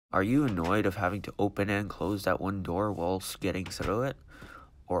Are you annoyed of having to open and close that one door whilst getting through it?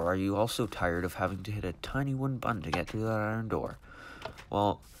 Or are you also tired of having to hit a tiny wooden button to get through that iron door?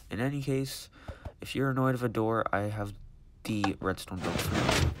 Well, in any case, if you're annoyed of a door, I have the redstone built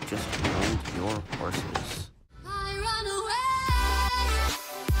for you. Just hold your horses.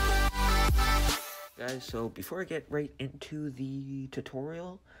 Guys, so before I get right into the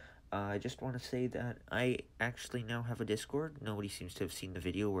tutorial, I just want to say that I actually now have a Discord. Nobody seems to have seen the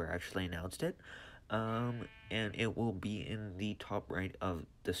video where I actually announced it. And it will be in the top right of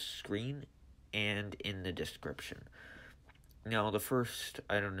the screen and in the description. Now, the first,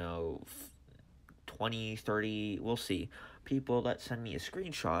 I don't know, 20, 30, we'll see, people that send me a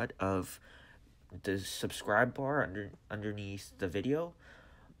screenshot of the subscribe bar underneath the video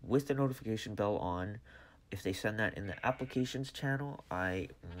with the notification bell on. If they send that in the applications channel, I'll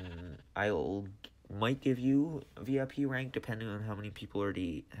might give you a VIP rank depending on how many people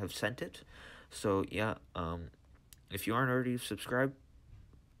already have sent it. So yeah, if you aren't already subscribed,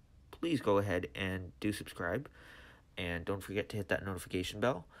 please go ahead and do subscribe, and don't forget to hit that notification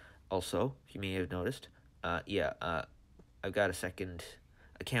bell. Also, if you may have noticed, I've got a second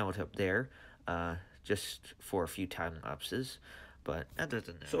account up there, just for a few time lapses. But other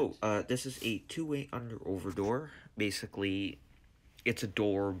than that, so this is a two-way under-over door. Basically, it's a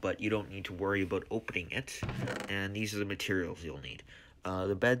door, but you don't need to worry about opening it. And these are the materials you'll need.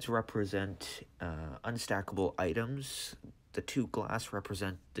 The beds represent unstackable items. The two glass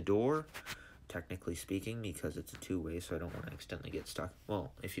represent the door, technically speaking, because it's a two-way, so I don't want to accidentally get stuck.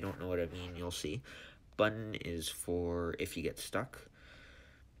 Well, if you don't know what I mean, you'll see. Button is for if you get stuck.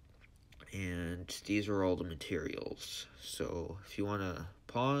 And these are all the materials. So if you want to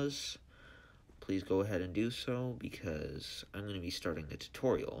pause, please go ahead and do so, because I'm going to be starting the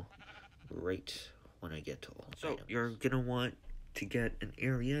tutorial right when I get to all items. You're going to want to get an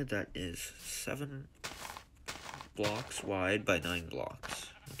area that is 7 blocks wide by 9 blocks.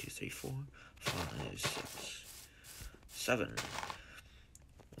 1, 2, 3, 4, 5, 6, 7.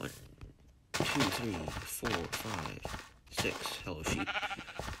 1, 2, 3, 4, 5, 6. Hello, sheep.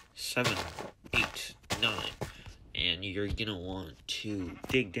 7, 8, 9. And you're gonna want to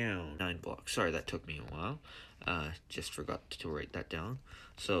dig down 9 blocks. Sorry, that took me a while. Just forgot to write that down.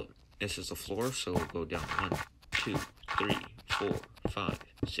 So this is the floor, so we'll go down 1, 2, 3, 4, 5,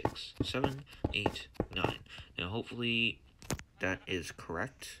 6, 7, 8, 9. Now hopefully that is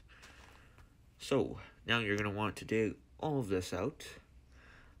correct. So now you're gonna want to dig all of this out.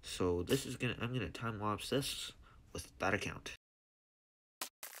 So this is I'm gonna time lapse this with that account.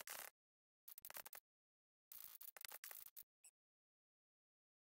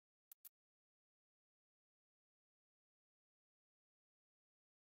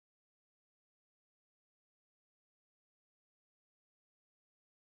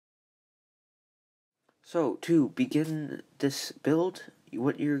 So to begin this build,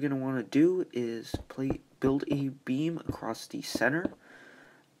 what you're going to want to do is build a beam across the center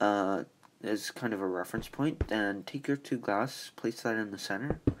as kind of a reference point. Then take your 2 glass, place that in the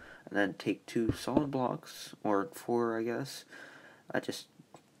center, and then take 2 solid blocks, or 4 I guess. I just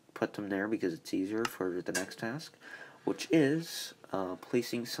put them there because it's easier for the next task, which is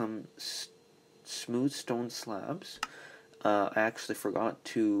placing some smooth stone slabs. I actually forgot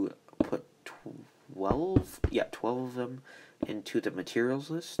to put 12 of them into the materials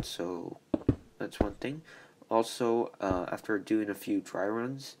list, so that's one thing. Also, after doing a few dry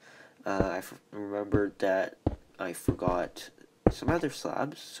runs, I remembered that I forgot some other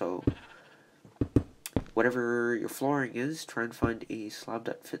slabs, so whatever your flooring is, try and find a slab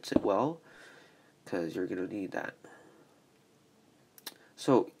that fits it well, because you're going to need that.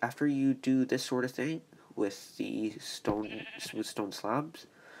 So after you do this sort of thing with the smooth stone slabs,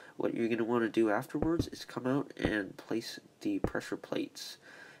 what you're going to want to do afterwards is come out and place the pressure plates,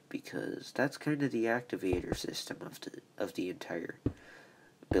 because that's kind of the activator system of the entire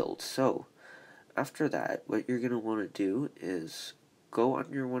build. So after that, what you're going to want to do is go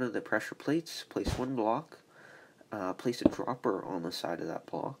under one of the pressure plates, place 1 block, place a dropper on the side of that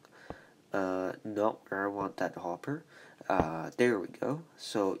block. Not where I want that hopper. There we go.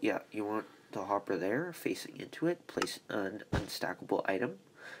 So yeah, you want the hopper there, facing into it. Place an unstackable item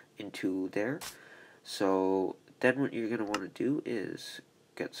into there. So then what you're going to want to do is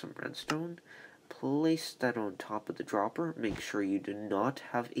get some redstone, place that on top of the dropper. Make sure you do not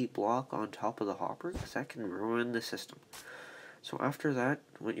have a block on top of the hopper, because that can ruin the system. So after that,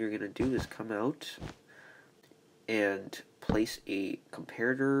 what you're going to do is come out and place a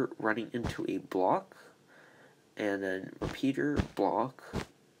comparator running into a block, and then repeater block,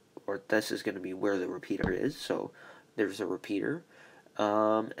 or this is going to be where the repeater is, so there's a repeater.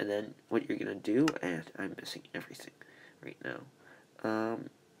 And then what you're gonna do, and I'm missing everything right now.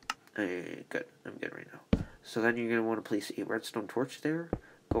 Good. I'm good right now. So then you're gonna want to place a redstone torch there.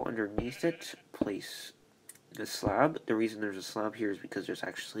 Go underneath it. Place the slab. The reason there's a slab here is because there's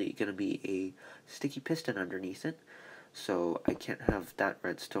actually gonna be a sticky piston underneath it. So I can't have that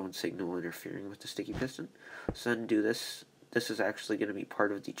redstone signal interfering with the sticky piston. So then do this. This is actually going to be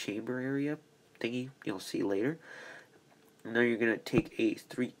part of the chamber area thingy you'll see later. Now you're going to take a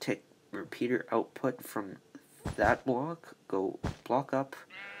 3-tick repeater output from that block, go block up,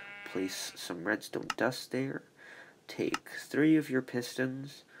 place some redstone dust there, take 3 of your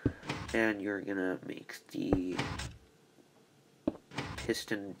pistons, and you're going to make the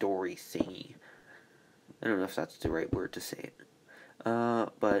piston dory thingy. I don't know if that's the right word to say it.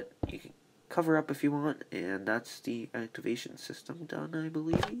 But you can cover up if you want, and that's the activation system done, I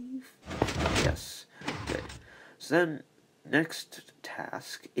believe. Yes, good. So then, next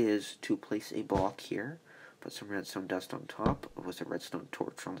task is to place a block here, put some redstone dust on top with a redstone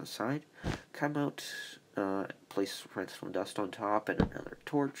torch on the side, come out, place redstone dust on top and another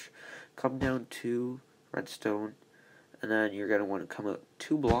torch, come down to redstone, and then you're going to want to come out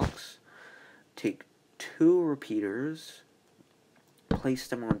 2 blocks, take 2 repeaters, place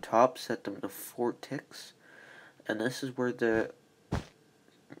them on top, set them to 4 ticks, and this is where that's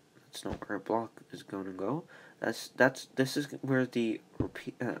not where a block is going to go. This is where the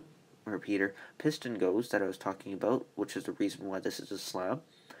repeater piston goes that I was talking about, which is the reason why this is a slab.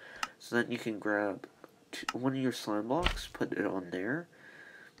 So then you can grab one of your slime blocks, put it on there.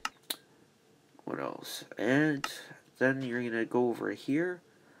 What else? And then you're gonna go over here.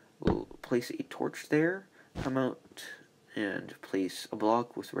 We'll place a torch there. Come out and place a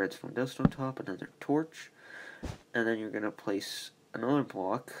block with redstone dust on top, another torch, and then you're going to place another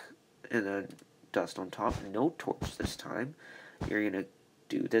block and then dust on top, no torch this time. You're going to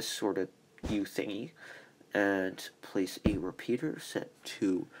do this sort of U thingy and place a repeater set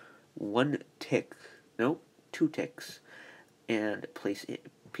to 1 tick, no, 2 ticks, and place a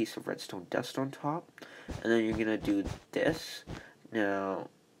piece of redstone dust on top, and then you're going to do this. Now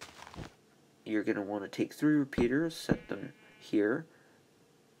you're going to want to take 3 repeaters, set them here.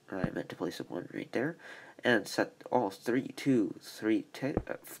 I meant to place 1 right there. And set all 4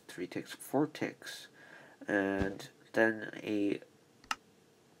 ticks. And then a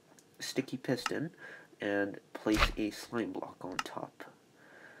sticky piston. And place a slime block on top.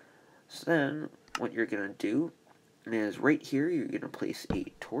 So then, what you're going to do is right here, you're going to place a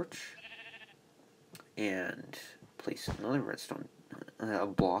torch. And place another redstone a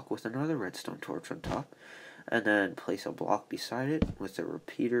block with another redstone torch on top, and then place a block beside it with a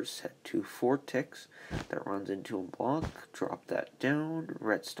repeater set to 4 ticks that runs into a block. Drop that down,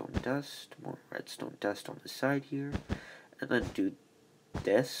 redstone dust, more redstone dust on the side here, and then do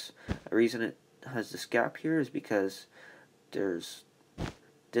this. The reason it has this gap here is because there's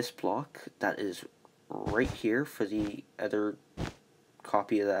this block that is right here for the other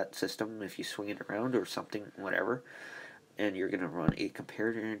copy of that system if you swing it around or something, whatever. And you're going to run a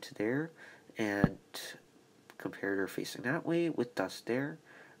comparator into there, and comparator facing that way with dust there,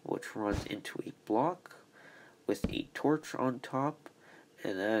 which runs into a block with a torch on top,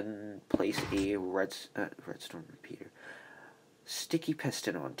 and then place a redstone repeater sticky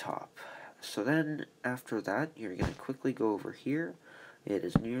piston on top. So then after that, you're going to quickly go over here. It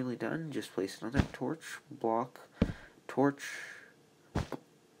is nearly done. Just place another torch, block, torch,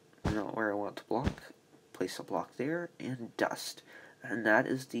 not where I want the block. Place a block there, and dust. And that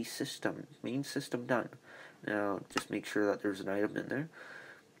is the system, main system done. Now, just make sure that there's an item in there.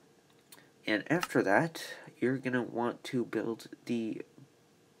 And after that, you're going to want to build the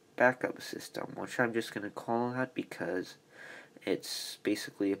backup system, which I'm just going to call that because it's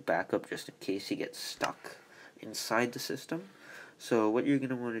basically a backup just in case you get stuck inside the system. So what you're going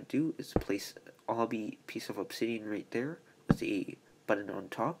to want to do is place a hobby piece of obsidian right there with a button on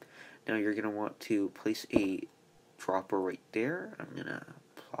top. Now you're going to want to place a dropper right there. I'm going to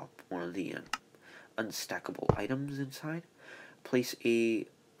plop one of the unstackable items inside. Place a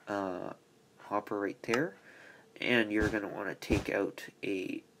hopper right there. And you're going to want to take out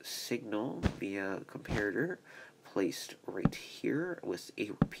a signal via comparator placed right here with a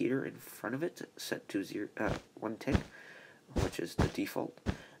repeater in front of it set to 1 tick, which is the default.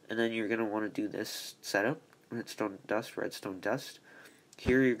 And then you're going to want to do this setup, redstone dust.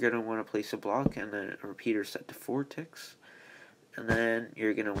 Here you're going to want to place a block and then a repeater set to 4 ticks. And then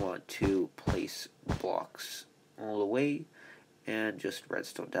you're going to want to place blocks all the way and just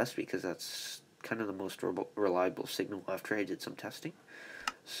redstone dust because that's kind of the most reliable signal after I did some testing.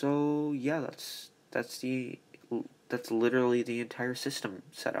 So yeah, that's that's literally the entire system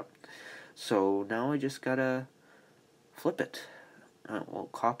setup. So now I just gotta flip it. Well,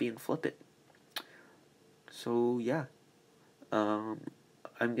 copy and flip it. So yeah, I'm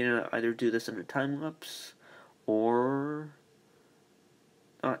gonna either do this in a time lapse or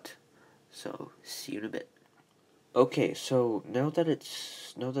not. So see you in a bit. Okay, so now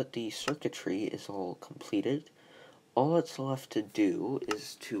that the circuitry is all completed, all that's left to do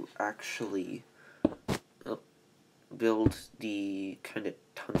is to actually build the kind of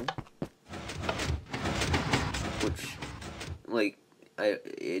tunnel, which, like,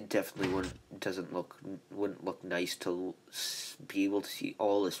 it definitely wouldn't look nice to be able to see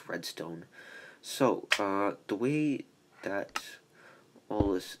all this redstone. So the way that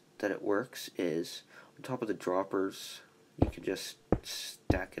it works is on top of the droppers, you can just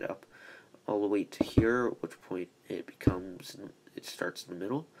stack it up all the way to here, at which point it starts in the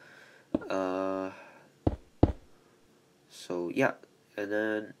middle. So yeah, and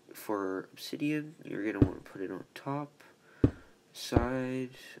then for obsidian, you're gonna want to put it on top,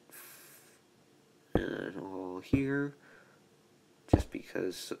 side, and all here,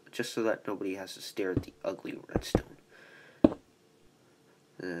 just so that nobody has to stare at the ugly redstone.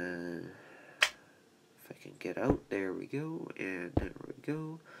 If I can get out, there we go, and there we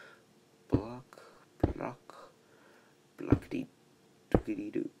go. Block, blockity,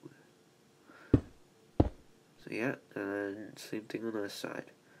 dookity doo. So yeah, and same thing on this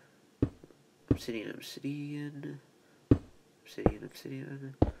side. Obsidian, obsidian, obsidian,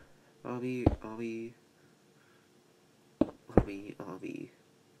 obsidian. Obby, obby, obby, obby,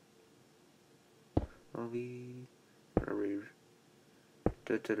 obby,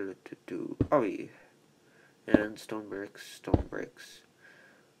 obby, obby. And stone bricks, stone bricks,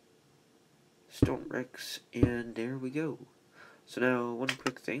 stone bricks, and there we go. So now, one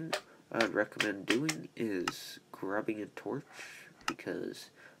quick thing I'd recommend doing is grabbing a torch, because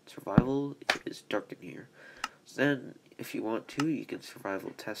survival is dark in here. So then, if you want to, you can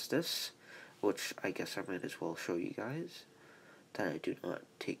survival test this, which I guess I might as well show you guys, that I do not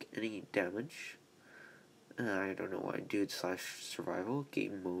take any damage. I don't know why, dude/survival,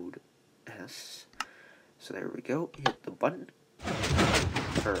 game mode S. So there we go, hit the button.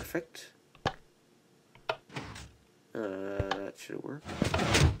 Perfect. That should work.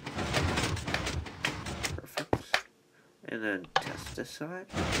 Perfect. And then test this side.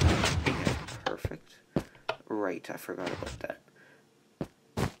 Yeah, perfect. Right, I forgot about that.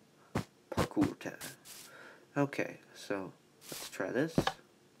 Parkour time. Okay, so let's try this.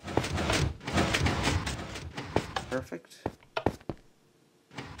 Perfect.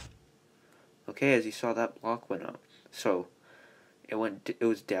 Okay, as you saw, that block went up. So it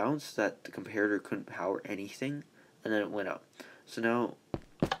was down so that the comparator couldn't power anything, and then it went up. So now,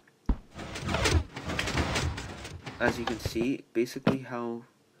 as you can see, basically how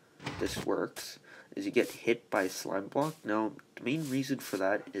this works is you get hit by a slime block. Now, the main reason for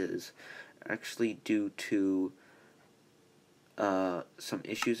that is actually due to some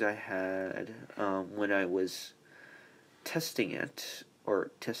issues I had when I was testing it,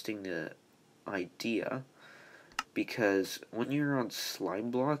 or testing the idea, because when you're on slime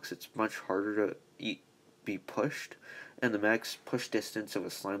blocks, it's much harder to be pushed, and the max push distance of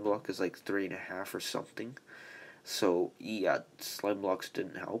a slime block is like 3.5 or something. So yeah, slime blocks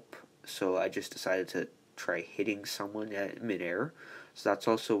didn't help, so I just decided to try hitting someone at midair. So that's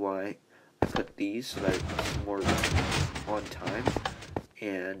also why I put these, so that it's more on time,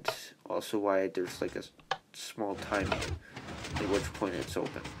 and also why there's like a small timing at which point it's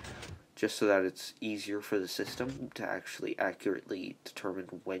open, just so that it's easier for the system to actually accurately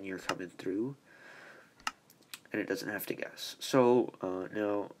determine when you're coming through, and it doesn't have to guess. So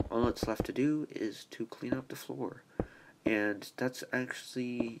now all that's left to do is to clean up the floor, and that's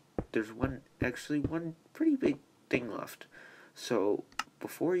actually, there's one pretty big thing left. So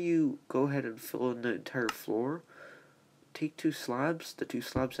before you go ahead and fill in the entire floor, take the 2 slabs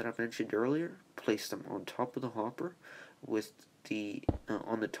that I mentioned earlier, place them on top of the hopper with the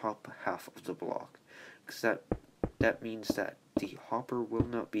on the top half of the block, because that means that the hopper will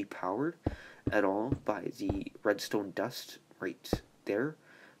not be powered at all by the redstone dust right there.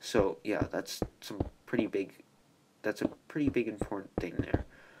 So yeah, that's a pretty big important thing there.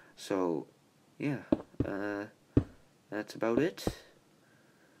 So yeah, that's about it.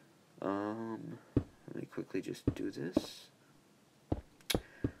 Let me quickly just do this.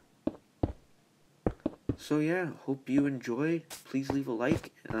 So yeah, hope you enjoyed. Please leave a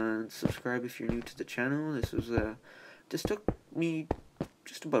like and subscribe if you're new to the channel. This took me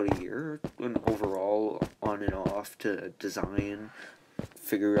just about a year, and overall, on and off, to design,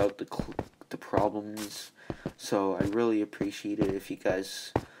 figure out the problems, So I really appreciate it if you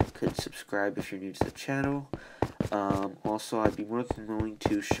guys could subscribe if you're new to the channel. Also, I'd be more than willing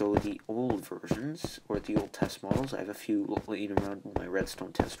to show the old versions, or the old test models. I have a few laying around in my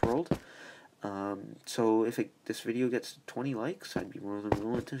redstone test world. So if this video gets 20 likes, I'd be more than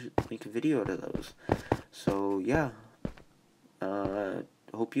willing to make a video out of those. So yeah,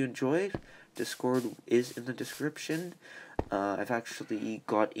 hope you enjoyed. Discord is in the description. I've actually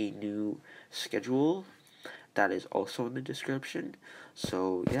got a new schedule that is also in the description.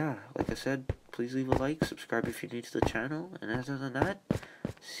 So yeah, like I said, please leave a like, subscribe if you're new to the channel, and other than that,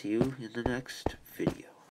 see you in the next video.